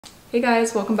Hey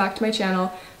guys, welcome back to my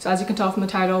channel. So as you can tell from the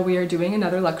title, we are doing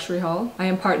another luxury haul. I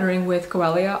am partnering with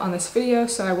Goelia on this video,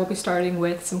 so I will be starting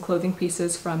with some clothing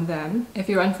pieces from them. If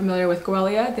you're unfamiliar with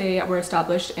Goelia, they were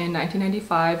established in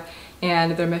 1995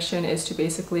 and their mission is to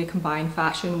basically combine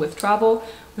fashion with travel,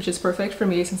 which is perfect for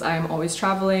me since I am always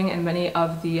traveling, and many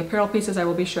of the apparel pieces I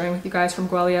will be sharing with you guys from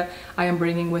Goelia I am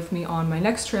bringing with me on my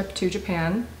next trip to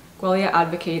Japan. Goelia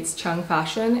advocates Chung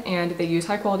fashion and they use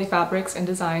high quality fabrics and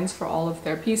designs for all of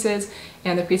their pieces,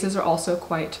 and the pieces are also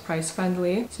quite price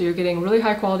friendly. So you're getting really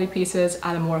high quality pieces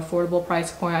at a more affordable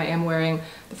price point. I am wearing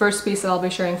the first piece that I'll be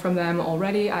sharing from them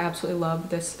already. I absolutely love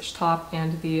this top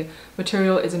and the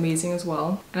material is amazing as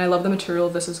well. And I love the material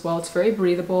of this as well. It's very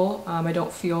breathable. I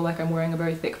don't feel like I'm wearing a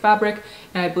very thick fabric,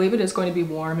 and I believe it is going to be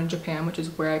warm in Japan, which is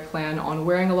where I plan on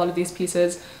wearing a lot of these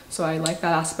pieces. So I like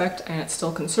that aspect, and it's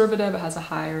still conservative. It has a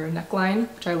higher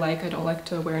neckline, which I like. I don't like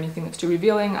to wear anything that's too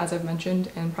revealing, as I've mentioned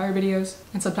in prior videos.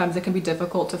 And sometimes it can be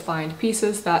difficult to find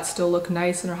pieces that still look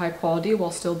nice and are high quality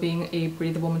while still being a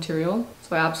breathable material.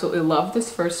 So I absolutely love this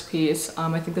first piece.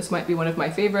 I think this might be one of my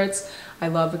favorites. I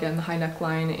love, again, the high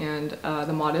neckline and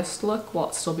the modest look while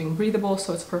it's still being breathable,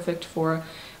 so it's perfect for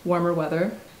warmer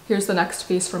weather. Here's the next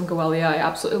piece from Goelia. I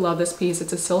absolutely love this piece.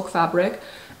 It's a silk fabric,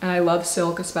 and I love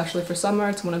silk, especially for summer.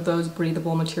 It's one of those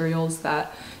breathable materials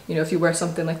that, you know, if you wear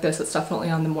something like this, it's definitely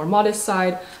on the more modest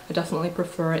side. I definitely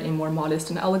prefer a more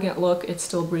modest and elegant look. It's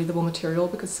still breathable material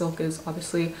because silk is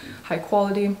obviously high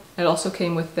quality. It also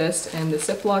came with this and the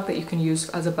Ziploc that you can use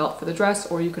as a belt for the dress,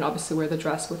 or you can obviously wear the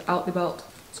dress without the belt.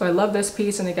 So I love this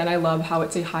piece, and again, I love how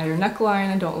it's a higher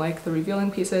neckline. I don't like the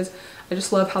revealing pieces. I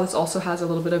just love how this also has a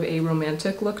little bit of a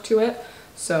romantic look to it.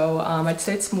 So I'd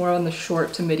say it's more on the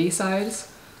short to midi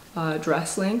size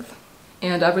dress length.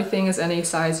 And everything is in a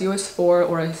size US 4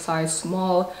 or a size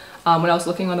small. When I was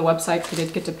looking on the website, I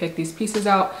did get to pick these pieces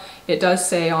out. It does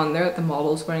say on there that the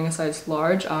model is wearing a size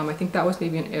large. I think that was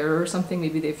maybe an error or something.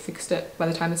 Maybe they've fixed it by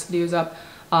the time this video is up.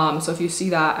 So if you see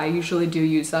that, I usually do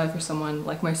use that for someone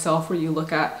like myself, where you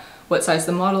look at what size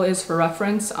the model is for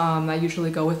reference. I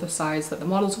usually go with the size that the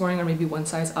model's wearing, or maybe one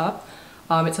size up.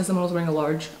 It says the model's wearing a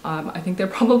large. I think they're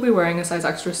probably wearing a size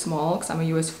extra small because I'm a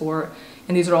US 4,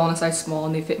 and these are all in a size small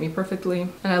and they fit me perfectly.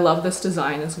 And I love this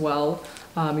design as well.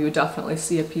 You would definitely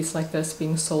see a piece like this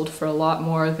being sold for a lot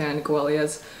more than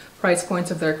Goelia's price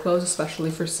points of their clothes,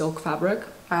 especially for silk fabric.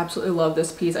 I absolutely love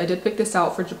this piece. I did pick this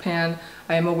out for Japan.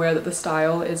 I am aware that the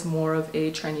style is more of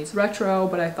a Chinese retro,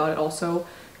 but I thought it also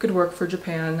could work for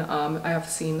Japan. I have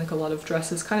seen like a lot of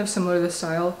dresses kind of similar to this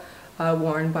style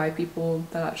worn by people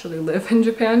that actually live in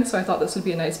Japan, so I thought this would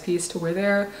be a nice piece to wear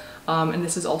there. And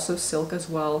this is also silk as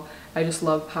well. I just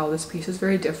love how this piece is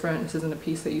very different. This isn't a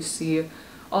piece that you see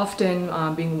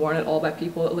often being worn at all by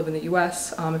people that live in the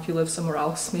US. If you live somewhere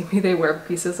else, maybe they wear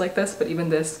pieces like this, but even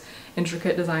this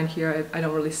intricate design here, I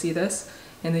don't really see this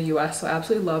in the US, so I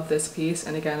absolutely love this piece.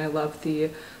 And again, I love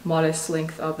the modest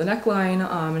length of the neckline,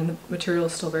 and the material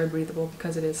is still very breathable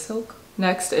because it is silk.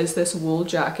 Next is this wool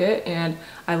jacket, and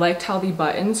I liked how the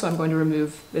buttons, so I'm going to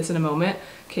remove this in a moment,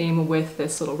 came with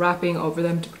this little wrapping over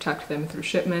them to protect them through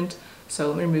shipment. So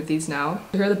let me remove these now.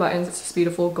 Here are the buttons. It's this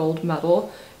beautiful gold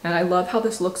metal, and I love how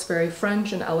this looks very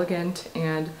French and elegant,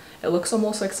 and it looks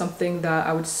almost like something that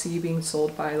I would see being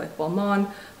sold by like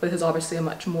Balmain, but this is obviously a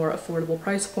much more affordable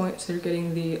price point, so you're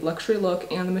getting the luxury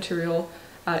look and the material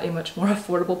at a much more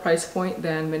affordable price point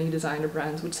than many designer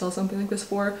brands would sell something like this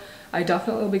for. I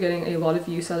definitely will be getting a lot of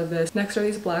use out of this. Next are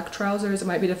these black trousers. It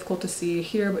might be difficult to see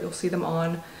here, but you'll see them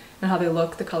on and how they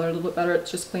look, the color a little bit better.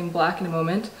 It's just plain black in a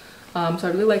moment. So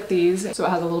I really like these. So it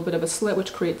has a little bit of a slit,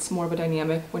 which creates more of a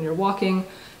dynamic when you're walking,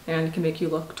 and it can make you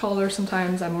look taller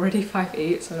sometimes. I'm already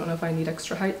 5'8", so I don't know if I need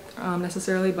extra height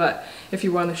necessarily, but if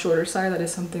you were on the shorter side, that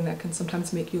is something that can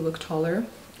sometimes make you look taller.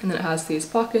 And then it has these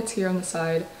pockets here on the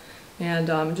side, and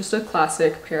just a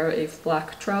classic pair of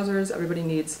black trousers. Everybody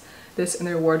needs this in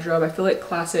their wardrobe. I feel like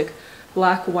classic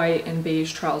black, white, and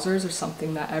beige trousers are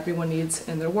something that everyone needs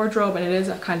in their wardrobe, and it is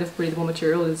a kind of breathable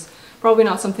material. It is probably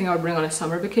not something I would bring on a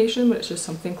summer vacation, but it's just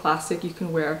something classic you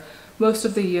can wear most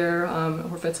of the year,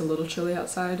 or if it's a little chilly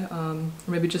outside, or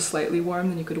maybe just slightly warm,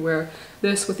 then you could wear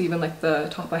this with even like the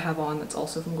top I have on that's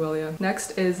also from Goelia.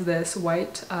 Next is this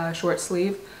white short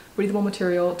sleeve breathable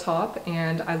material top,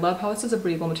 and I love how this is a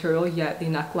breathable material, yet the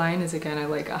neckline is, again, I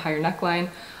like a higher neckline,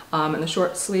 and the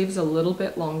short sleeve is a little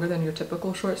bit longer than your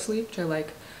typical short sleeve, which I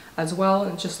like as well,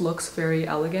 and it just looks very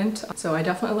elegant. So I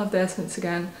definitely love this, and it's,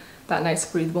 again, that nice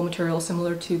breathable material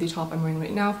similar to the top I'm wearing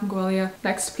right now from Goelia.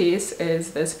 Next piece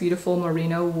is this beautiful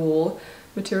merino wool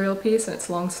material piece, and it's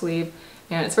long sleeve,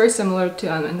 and it's very similar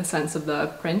to in the sense of the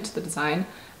print, the design,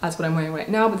 as what I'm wearing right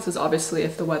now, but this is obviously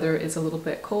if the weather is a little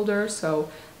bit colder. So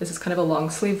this is kind of a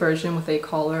long sleeve version with a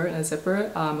collar and a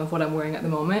zipper of what I'm wearing at the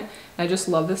moment. And I just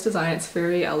love this design. It's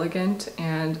very elegant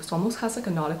and it almost has like a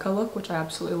Nautica look, which I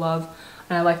absolutely love.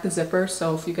 And I like the zipper,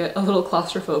 so if you get a little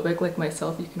claustrophobic like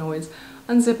myself, you can always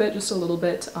unzip it just a little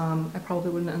bit. I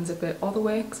probably wouldn't unzip it all the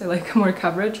way because I like more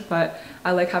coverage, but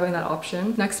I like having that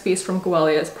option. Next piece from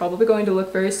Goelia is probably going to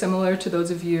look very similar to those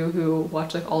of you who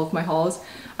watch like all of my hauls.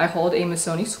 I hauled a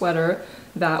Missoni sweater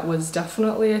that was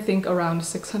definitely, I think, around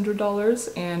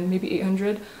 $600 and maybe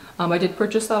 $800. I did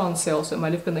purchase that on sale, so it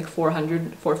might have been like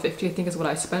 $400, $450 I think is what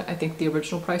I spent. I think the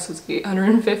original price was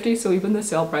 $850, so even the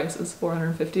sale price is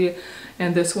 $450.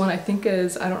 And this one I think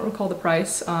is, I don't recall the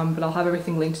price, but I'll have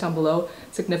everything linked down below,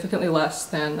 significantly less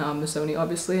than Missoni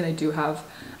obviously. And I do have,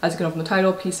 as you can know from the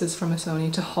title, pieces from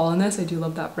Missoni to haul in this. I do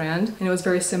love that brand. And it was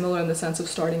very similar in the sense of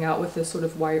starting out with this sort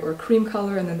of white or cream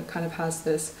color, and then it kind of has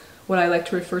this, what I like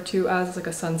to refer to as like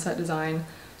a sunset design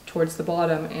towards the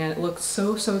bottom, and it looks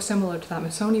so similar to that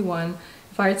Missoni one.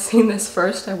 If I had seen this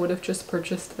first, I would have just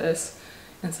purchased this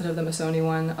instead of the Missoni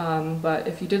one. But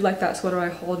if you did like that sweater I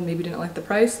hauled and maybe didn't like the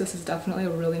price, this is definitely a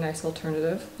really nice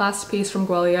alternative. Last piece from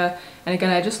Goelia, and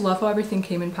again, I just love how everything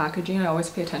came in packaging. I always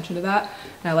pay attention to that,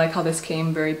 and I like how this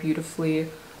came very beautifully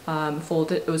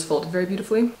folded. It was folded very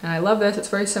beautifully, and I love this. It's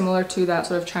very similar to that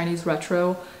sort of Chinese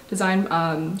retro design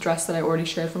dress that I already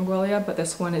shared from Goelia, but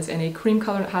this one is in a cream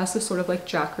color. It has this sort of like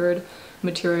jacquard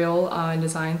material and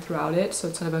design throughout it, so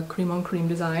it's sort of a cream on cream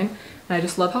design, and I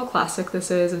just love how classic this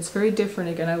is. It's very different.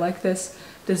 Again, I like this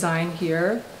design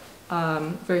here,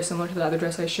 very similar to the other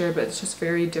dress I shared, but it's just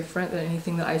very different than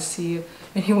anything that I see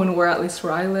anyone wear, at least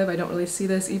where I live. I don't really see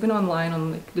this even online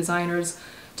on like designers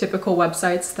typical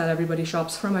websites that everybody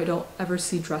shops from. I don't ever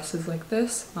see dresses like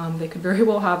this. They could very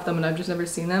well have them and I've just never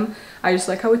seen them. I just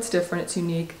like how it's different, it's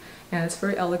unique, and it's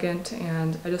very elegant,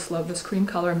 and I just love this cream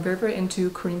color. I'm very into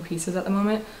cream pieces at the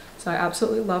moment, so I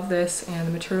absolutely love this, and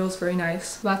the material is very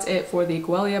nice. So that's it for the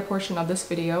Goelia portion of this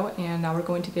video, and now we're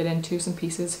going to get into some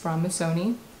pieces from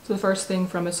Missoni. So the first thing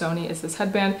from Missoni is this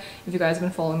headband. If you guys have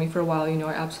been following me for a while, you know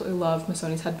I absolutely love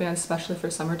Missoni's headbands, especially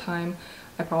for summertime.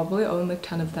 I probably own like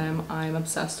 10 of them. I'm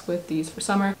obsessed with these for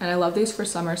summer, and I love these for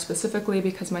summer specifically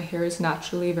because my hair is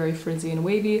naturally very frizzy and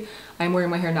wavy. I'm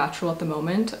wearing my hair natural at the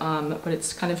moment, but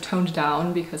it's kind of toned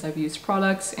down because I've used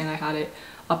products and I had it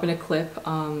up in a clip.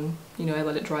 You know, I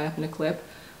let it dry up in a clip.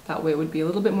 That way it would be a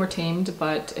little bit more tamed,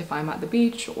 but if I'm at the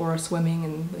beach or swimming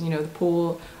in, you know, the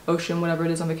pool, ocean, whatever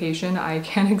it is on vacation, I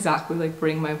can't exactly like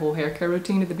bring my whole hair care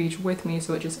routine to the beach with me,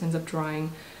 so it just ends up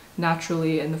drying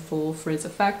naturally in the full frizz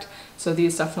effect. So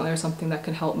these definitely are something that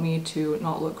can help me to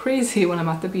not look crazy when I'm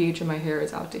at the beach and my hair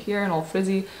is out to here and all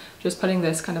frizzy. Just putting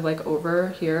this kind of like over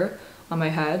here on my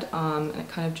head, and it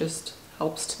kind of just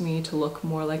helps me to look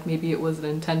more like maybe it was an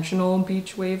intentional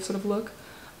beach wave sort of look.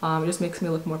 It just makes me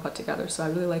look more put together, so I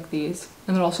really like these.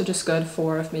 And they're also just good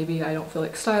for if maybe I don't feel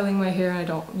like styling my hair and I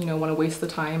don't, you know, want to waste the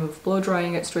time of blow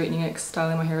drying it, straightening it, 'cause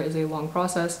styling my hair is a long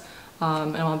process.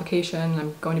 And I'm on vacation,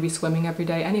 I'm going to be swimming every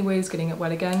day anyways, getting it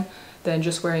wet again, then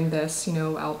just wearing this, you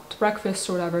know, out to breakfast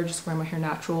or whatever, just wearing my hair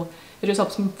natural. It just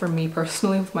helps for me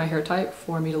personally with my hair type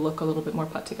for me to look a little bit more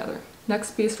put together.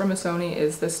 Next piece from Missoni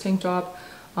is this tank top.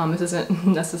 This isn't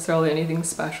necessarily anything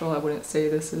special. I wouldn't say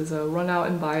this is a run out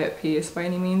and buy it piece by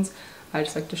any means. I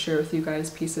just like to share with you guys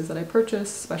pieces that I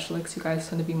purchase, especially because you guys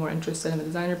tend to be more interested in the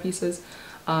designer pieces.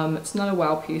 It's not a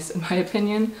wow piece in my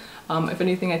opinion. If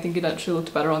anything, I think it actually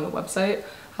looked better on the website.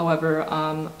 However,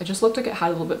 it just looked like it had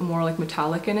a little bit more like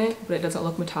metallic in it, but it doesn't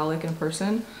look metallic in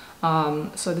person.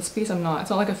 So this piece it's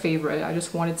not like a favorite. I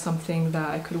just wanted something that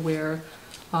I could wear,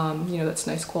 you know, that's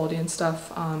nice quality and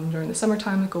stuff during the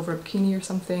summertime, like over a bikini or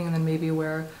something, and then maybe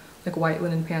wear like white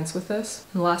linen pants with this.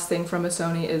 And the last thing from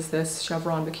Missoni is this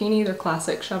chevron bikini. They're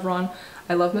classic chevron.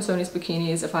 I love Missoni's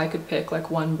bikinis. If I could pick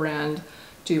like one brand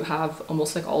to have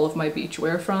almost like all of my beach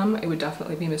wear from, it would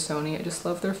definitely be Missoni. I just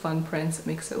love their fun prints. It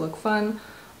makes it look fun.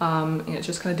 And it's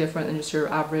just kind of different than just your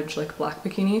average like black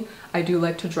bikini. I do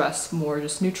like to dress more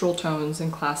just neutral tones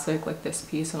and classic, like this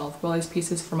piece and all of Goelia's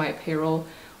pieces for my apparel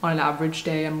on an average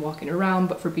day I'm walking around,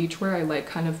 but for beachwear I like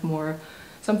kind of more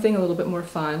something a little bit more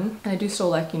fun. And I do still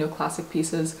like, you know, classic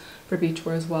pieces for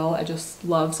beachwear as well. I just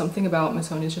love something about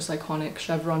Missoni's just iconic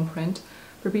chevron print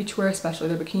for beachwear, especially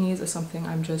their bikinis, is something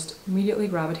I'm just immediately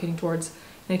gravitating towards.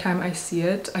 Anytime I see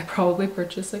it, I probably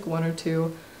purchase like 1 or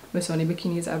 2 Missoni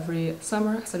bikinis every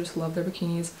summer because I just love their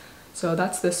bikinis. So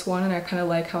that's this one, and I kind of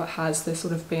like how it has this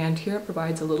sort of band here. It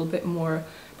provides a little bit more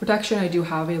protection. I do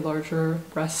have a larger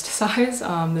breast size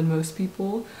than most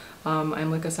people,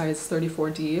 I'm like a size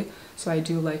 34D, so I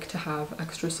do like to have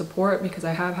extra support because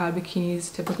I have had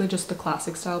bikinis, typically just the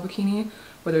classic style bikini,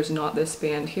 where there's not this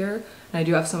band here. And I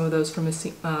do have some of those from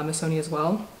Missoni as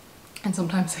well. And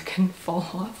sometimes it can fall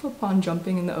off upon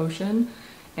jumping in the ocean.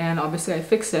 And obviously I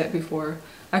fix it before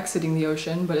exiting the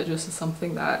ocean, but it just is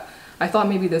something that I thought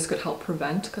maybe this could help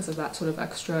prevent because of that sort of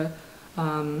extra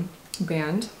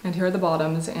band. And here are the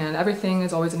bottoms, and everything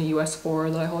is always in a US 4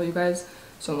 that I haul you guys.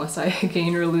 So unless I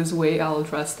gain or lose weight, I'll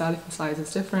address that if the size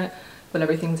is different, but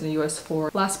everything's in a US 4.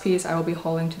 Last piece I will be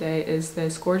hauling today is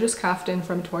this gorgeous caftan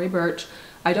from Tory Burch.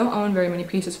 I don't own very many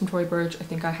pieces from Tory Burch. I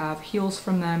think I have heels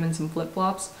from them and some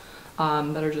flip-flops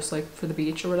that are just like for the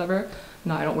beach or whatever.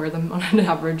 No, I don't wear them on an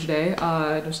average day.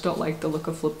 I just don't like the look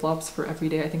of flip-flops for every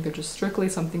day. I think they're just strictly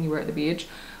something you wear at the beach.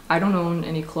 I don't own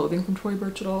any clothing from Tory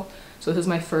Burch at all. So this is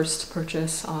my first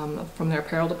purchase from their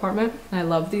apparel department. And I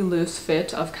love the loose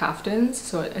fit of caftans.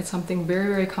 So it's something very,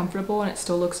 very comfortable, and it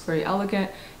still looks very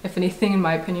elegant. If anything, in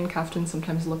my opinion, caftans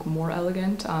sometimes look more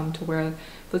elegant to wear.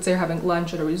 Let's say you're having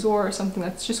lunch at a resort or something.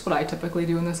 That's just what I typically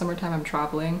do in the summertime. I'm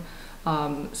traveling.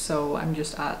 So I'm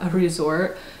just at a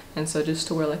resort, and so just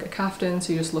to wear like a caftan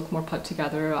so you just look more put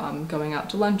together going out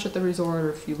to lunch at the resort, or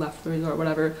if you left the resort,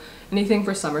 whatever. Anything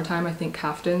for summertime, I think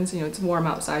caftans, you know, it's warm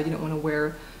outside, you don't want to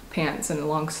wear pants and a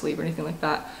long sleeve or anything like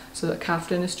that, so the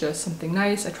caftan is just something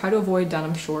nice. I try to avoid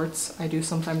denim shorts. I do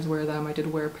sometimes wear them. I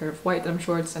did wear a pair of white denim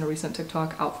shorts in a recent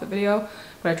TikTok outfit video,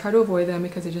 but I try to avoid them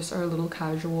because they just are a little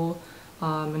casual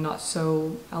and not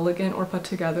so elegant or put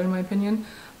together in my opinion.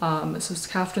 So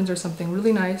caftans are something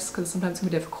really nice because sometimes it can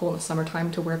be difficult in the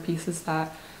summertime to wear pieces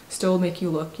that still make you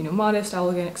look, you know, modest,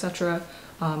 elegant, etc.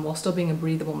 While still being a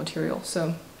breathable material.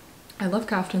 So I love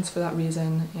caftans for that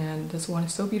reason, and this one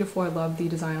is so beautiful. I love the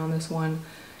design on this one,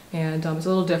 and it's a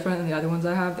little different than the other ones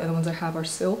I have. The other ones I have are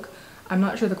silk. I'm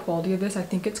not sure the quality of this. I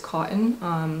think it's cotton,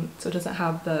 so it doesn't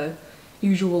have the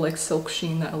usual like silk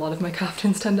sheen that a lot of my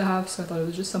caftans tend to have, so I thought it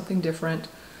was just something different.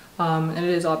 And it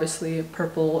is obviously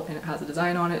purple, and it has a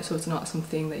design on it, so it's not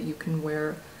something that you can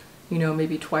wear, you know,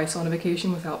 maybe twice on a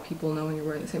vacation without people knowing you're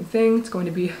wearing the same thing. It's going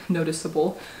to be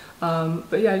noticeable.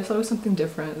 But yeah, I just thought it was something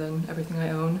different than everything I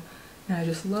own. And I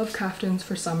just love caftans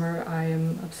for summer. I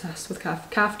am obsessed with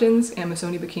caftans, and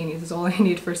Missoni bikinis is all I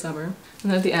need for summer.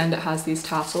 And then at the end it has these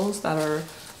tassels that are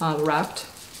wrapped.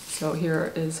 So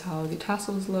here is how the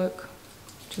tassels look,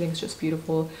 which I think is just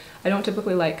beautiful. I don't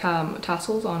typically like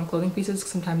tassels on clothing pieces.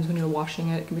 Sometimes when you're washing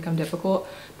it, it can become difficult.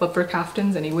 But for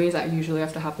caftans anyways, I usually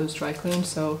have to have those dry cleaned.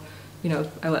 So, you know,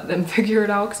 I let them figure it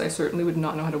out because I certainly would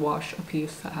not know how to wash a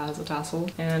piece that has a tassel.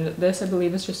 And this, I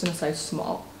believe, is just in a size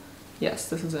small. Yes,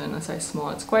 this is in a size small.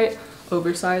 It's quite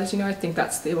oversized, you know. I think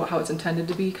that's how it's intended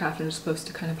to be. Caftans are supposed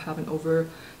to kind of have an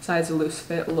oversized, loose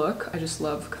fit look. I just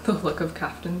love the look of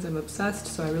caftans. I'm obsessed,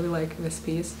 so I really like this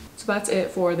piece. So that's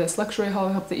it for this luxury haul.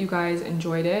 I hope that you guys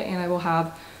enjoyed it, and I will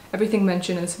have everything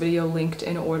mentioned in this video linked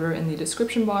in order in the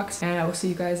description box, and I will see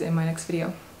you guys in my next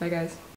video. Bye guys.